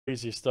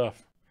Crazy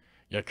stuff.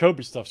 Yeah,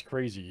 Kobe stuff's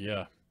crazy.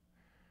 Yeah.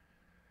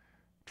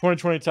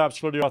 2020 Topps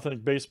Clearly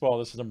Authentic Baseball.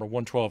 This is number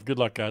 112. Good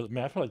luck, guys.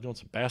 Man, I feel like doing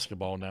some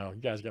basketball now.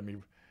 You guys got me.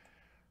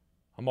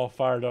 I'm all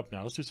fired up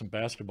now. Let's do some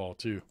basketball,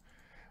 too.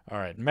 All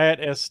right. Matt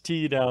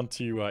ST down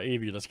to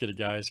AV. Let's get it,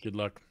 guys. Good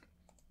luck.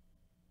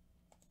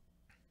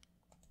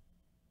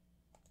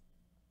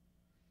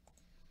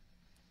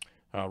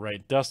 All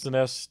right. Dustin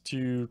S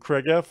to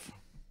Craig F.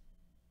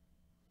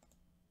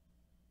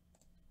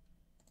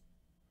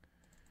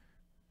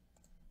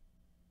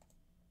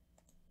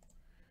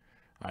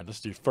 All right,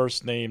 let's do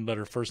first name,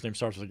 letter. First name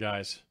starts with the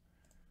guys.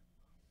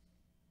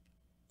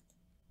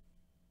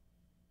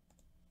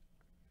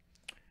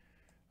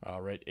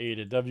 All right, A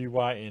to W,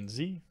 Y, and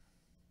Z.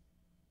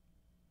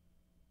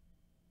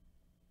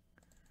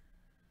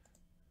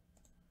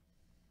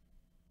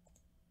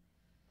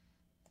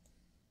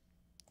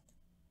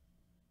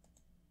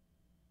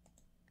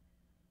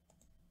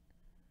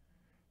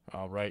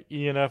 All right,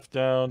 E and F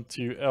down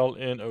to L,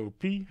 N, O,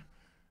 P.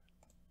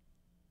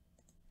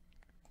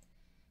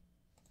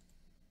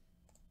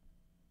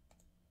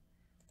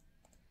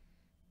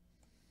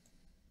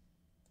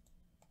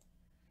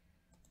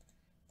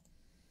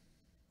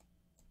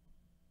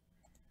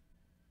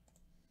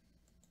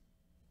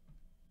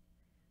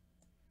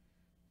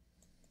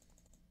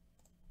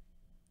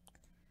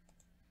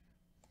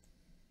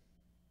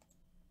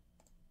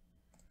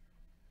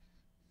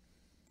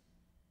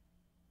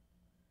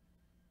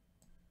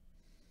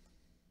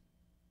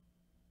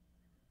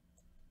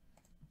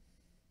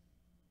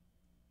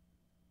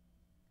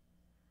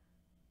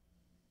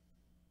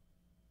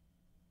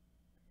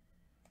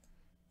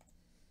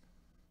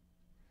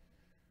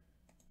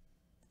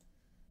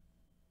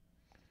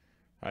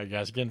 All right,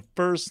 guys. Again,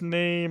 first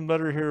name,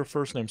 letter here.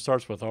 First name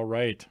starts with. All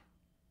right.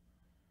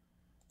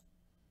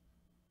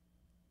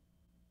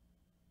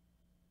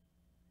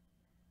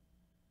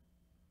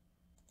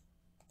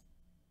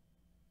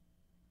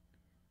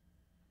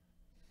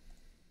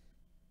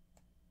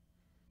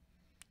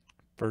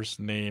 First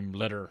name,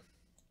 letter.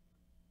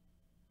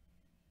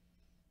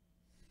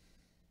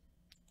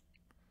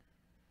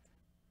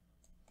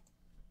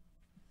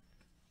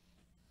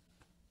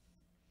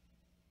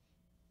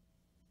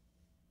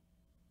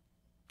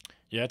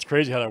 Yeah, it's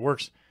crazy how that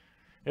works.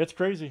 It's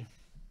crazy.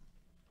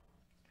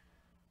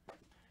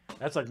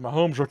 That's like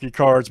Mahomes rookie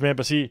cards, man.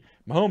 But see,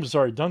 Mahomes has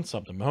already done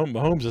something.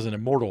 Mahomes is an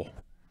immortal.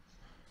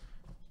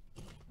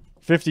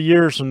 50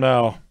 years from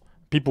now,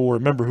 people will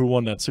remember who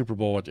won that Super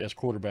Bowl as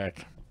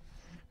quarterback.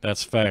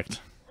 That's fact.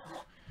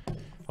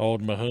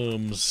 Old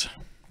Mahomes.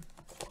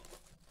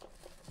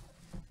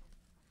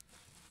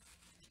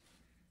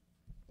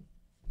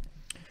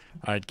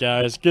 All right,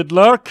 guys. Good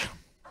luck.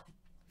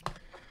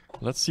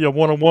 Let's see a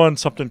one-on-one,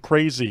 something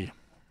crazy.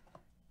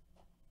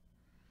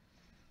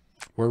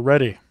 We're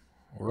ready.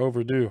 We're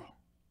overdue.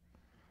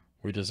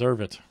 We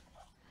deserve it.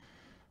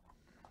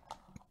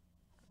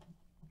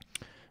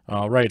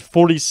 All right,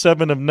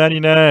 47 of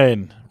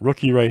 99.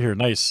 Rookie right here.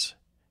 Nice.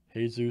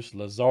 Jesus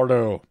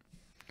Lazardo.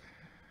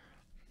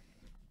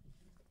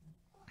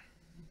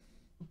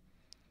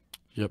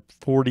 Yep,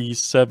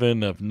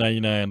 47 of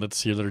 99. Let's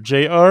see a letter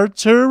J.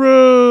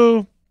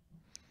 Arturo.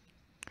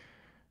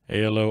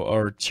 ALO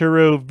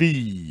Arturo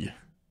V.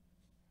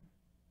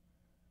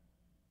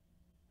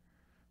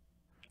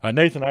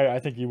 Nathan, I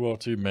think you will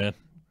too, man.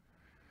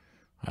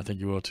 I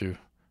think you will too.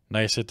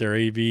 Nice hit there,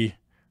 AV.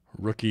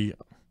 Rookie.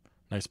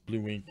 Nice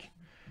blue ink.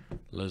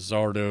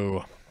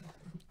 Lazardo.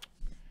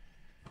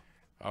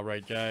 All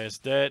right, guys.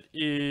 That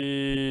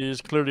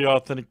is Clearly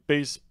Authentic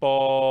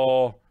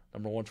Baseball,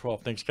 number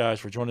 112. Thanks,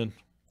 guys, for joining.